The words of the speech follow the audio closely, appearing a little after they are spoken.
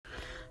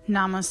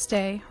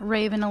Namaste,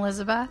 Raven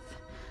Elizabeth.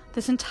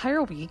 This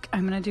entire week,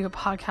 I'm going to do a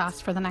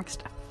podcast for the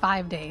next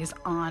 5 days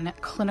on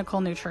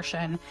clinical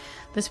nutrition.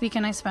 This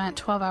weekend, I spent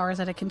 12 hours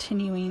at a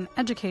continuing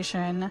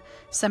education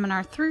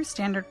seminar through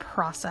Standard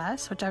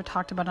Process, which I've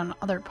talked about on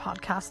other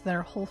podcasts that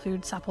are whole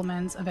food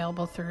supplements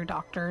available through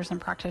doctors and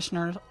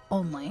practitioners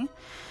only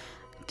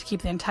to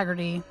keep the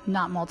integrity,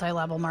 not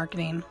multi-level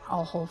marketing,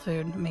 all whole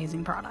food,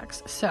 amazing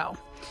products. So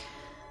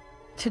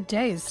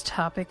today's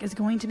topic is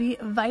going to be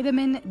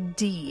vitamin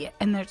D,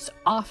 and it's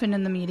often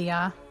in the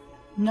media.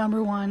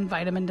 Number one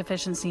vitamin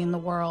deficiency in the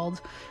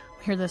world.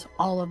 We hear this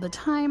all of the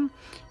time,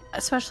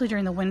 especially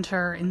during the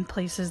winter in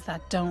places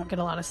that don't get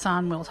a lot of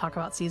sun. We'll talk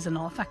about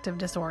seasonal affective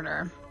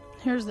disorder.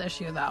 Here's the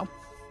issue though.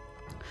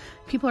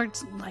 People are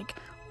like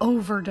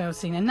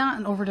overdosing, and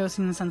not overdosing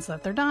in the sense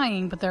that they're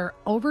dying, but they're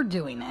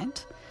overdoing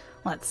it,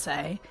 let's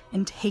say,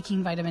 in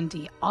taking vitamin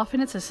D. Often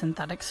it's a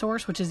synthetic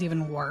source, which is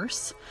even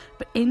worse.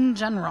 But in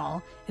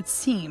general, it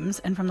seems,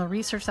 and from the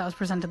research that was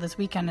presented this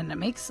weekend, and it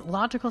makes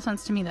logical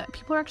sense to me, that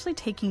people are actually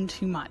taking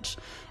too much.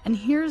 And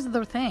here's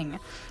the thing.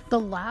 The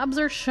labs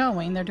are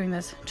showing, they're doing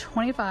this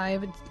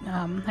 25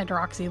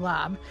 hydroxy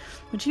lab,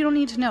 which you don't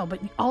need to know,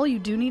 but all you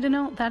do need to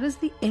know, that is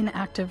the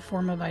inactive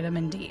form of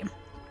vitamin D,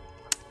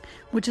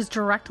 which is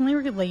directly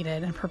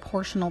related and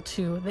proportional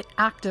to the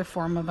active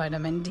form of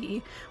vitamin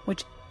D,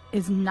 which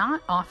is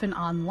not often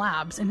on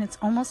labs, and it's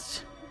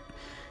almost,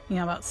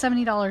 about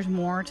 $70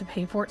 more to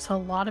pay for it. So a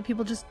lot of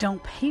people just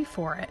don't pay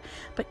for it.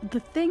 But the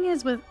thing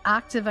is, with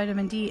active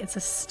vitamin D, it's a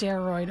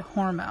steroid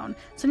hormone.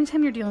 So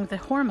anytime you're dealing with a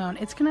hormone,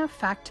 it's going to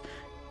affect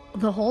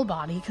the whole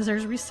body because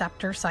there's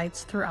receptor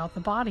sites throughout the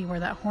body where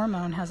that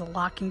hormone has a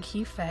lock and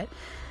key fit.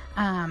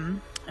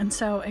 And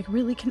so it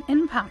really can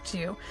impact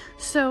you.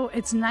 So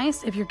it's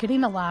nice if you're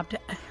getting a lab to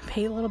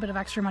pay a little bit of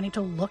extra money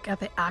to look at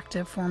the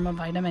active form of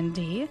vitamin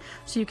D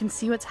so you can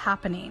see what's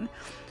happening.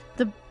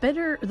 The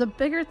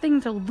bigger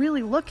thing to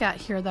really look at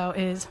here though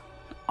is,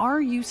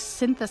 are you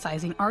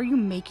synthesizing? Are you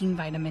making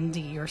vitamin D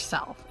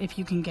yourself if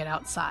you can get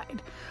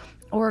outside?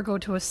 Or go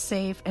to a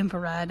safe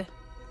infrared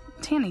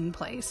tanning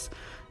place.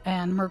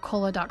 And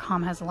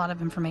Mercola.com has a lot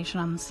of information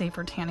on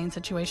safer tanning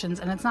situations,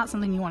 and it's not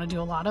something you want to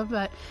do a lot of,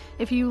 but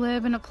if you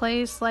live in a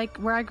place like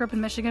where I grew up in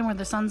Michigan where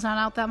the sun's not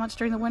out that much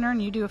during the winter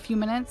and you do a few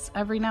minutes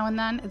every now and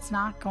then, it's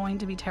not going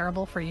to be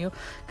terrible for you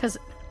because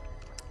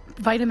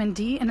vitamin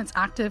D in its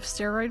active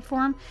steroid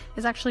form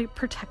is actually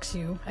protects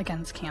you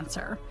against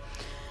cancer.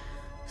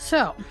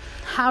 So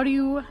how do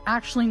you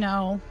actually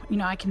know,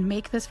 I can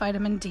make this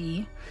vitamin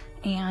D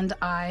and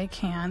I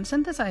can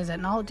synthesize it,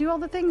 and I'll do all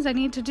the things I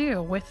need to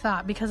do with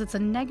that because it's a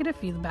negative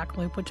feedback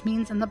loop, which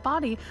means in the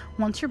body,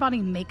 once your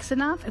body makes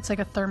enough, it's like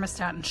a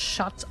thermostat and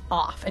shuts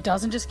off. It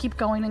doesn't just keep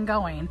going and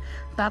going.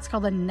 That's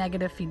called a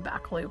negative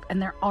feedback loop.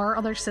 And there are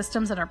other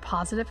systems that are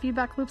positive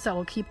feedback loops that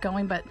will keep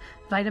going, but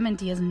vitamin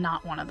D is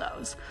not one of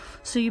those.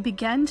 So you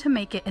begin to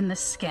make it in the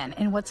skin,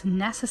 and what's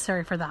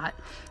necessary for that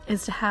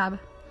is to have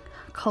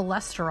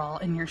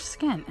cholesterol in your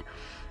skin.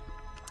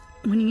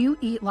 When you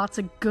eat lots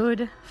of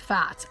good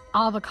fats,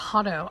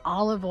 avocado,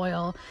 olive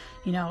oil,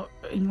 you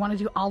want to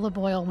do olive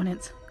oil when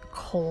it's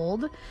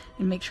cold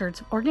and make sure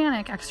it's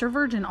organic, extra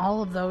virgin,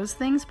 all of those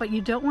things, but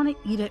you don't want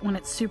to eat it when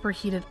it's super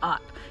heated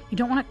up. You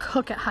don't want to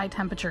cook at high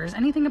temperatures.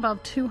 Anything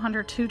above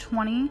 200,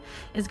 220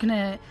 is going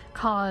to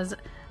cause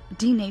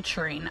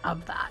denaturing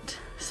of that.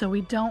 So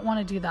we don't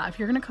want to do that. If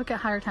you're going to cook at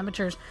higher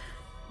temperatures,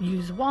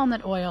 use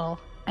walnut oil.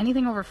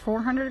 Anything over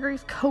 400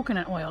 degrees,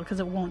 coconut oil,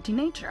 because it won't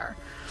denature.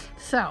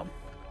 So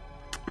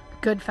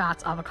good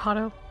fats,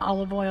 avocado,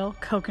 olive oil,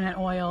 coconut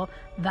oil,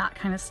 that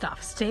kind of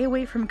stuff. Stay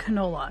away from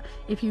canola.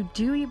 If you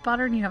do eat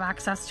butter and you have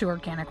access to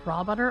organic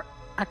raw butter,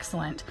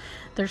 excellent.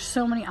 There's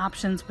so many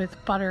options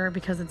with butter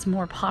because it's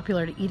more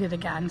popular to eat it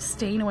again.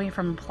 Staying away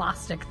from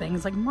plastic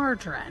things like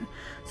margarine.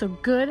 So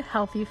good,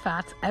 healthy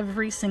fats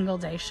every single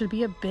day should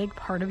be a big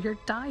part of your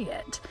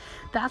diet.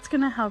 That's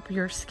going to help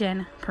your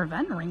skin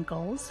prevent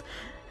wrinkles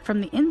from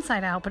the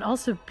inside out, but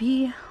also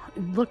be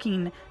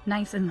looking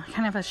nice and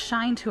kind of a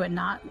shine to it,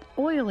 not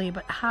oily,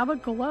 but have a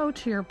glow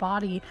to your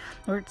body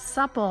where it's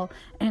supple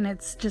and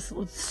it's just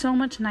so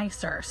much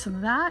nicer. So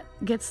that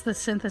gets the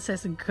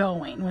synthesis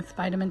going with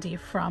vitamin D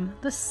from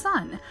the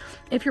sun.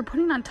 If you're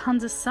putting on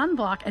tons of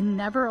sunblock and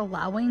never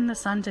allowing the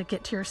sun to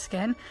get to your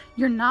skin,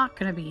 you're not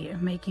going to be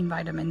making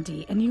vitamin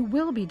D and you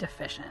will be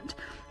deficient.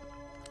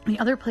 The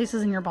other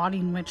places in your body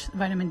in which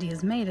vitamin D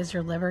is made is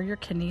your liver, your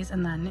kidneys,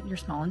 and then your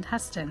small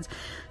intestines.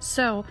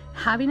 So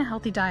having a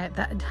healthy diet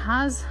that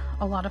has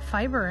a lot of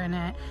fiber in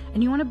it,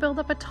 and you want to build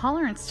up a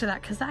tolerance to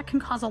that because that can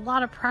cause a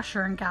lot of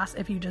pressure and gas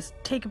if you just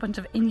take a bunch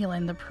of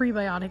inulin, the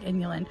prebiotic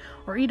inulin,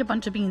 or eat a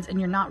bunch of beans and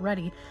you're not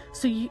ready.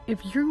 So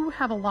if you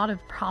have a lot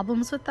of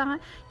problems with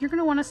that, you're going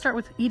to want to start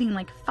with eating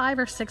like 5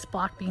 or 6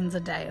 black beans a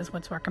day is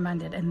what's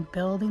recommended, and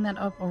building that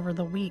up over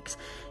the weeks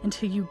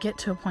until you get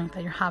to a point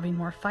that you're having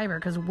more fiber,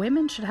 because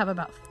women should have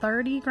about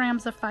 30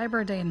 grams of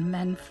fiber a day and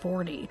men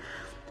 40.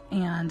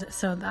 And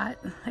so that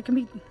can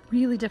be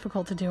really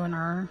difficult to do in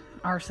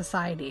our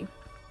society.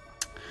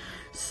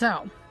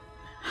 So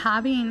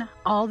having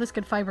all this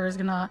good fiber is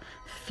going to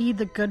feed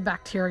the good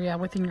bacteria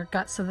within your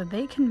gut so that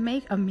they can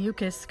make a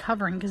mucus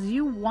covering, because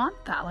you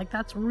want that. Like,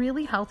 that's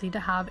really healthy to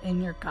have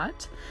in your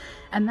gut,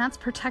 and that's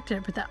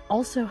protected, but that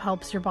also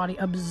helps your body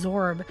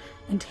absorb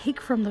and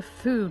take from the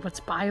food what's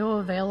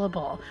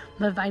bioavailable,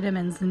 the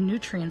vitamins, the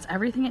nutrients,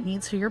 everything it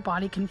needs so your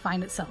body can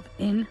find itself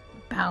in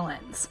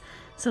balance.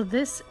 So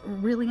this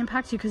really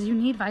impacts you because you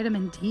need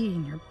vitamin D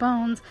in your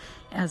bones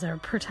as a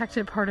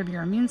protected part of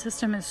your immune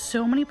system. There's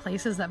so many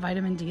places that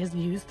vitamin D is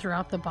used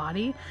throughout the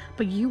body,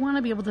 but you want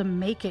to be able to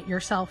make it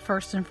yourself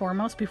first and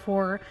foremost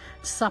before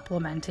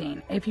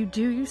supplementing. If you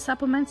do use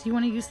supplements, you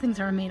want to use things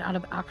that are made out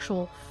of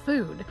actual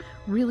food.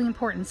 Really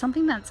important.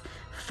 Something that's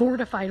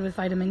fortified with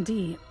vitamin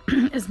D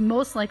is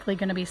most likely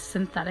going to be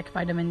synthetic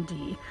vitamin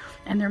D,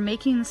 and they're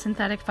making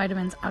synthetic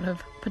vitamins out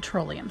of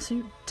petroleum. So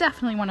you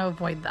definitely want to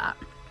avoid that.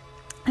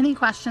 Any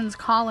questions,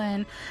 call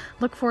in.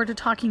 Look forward to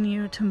talking to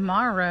you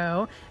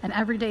tomorrow and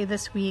every day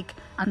this week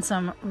on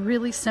some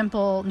really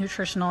simple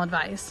nutritional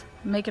advice.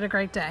 Make it a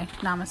great day.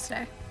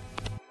 Namaste.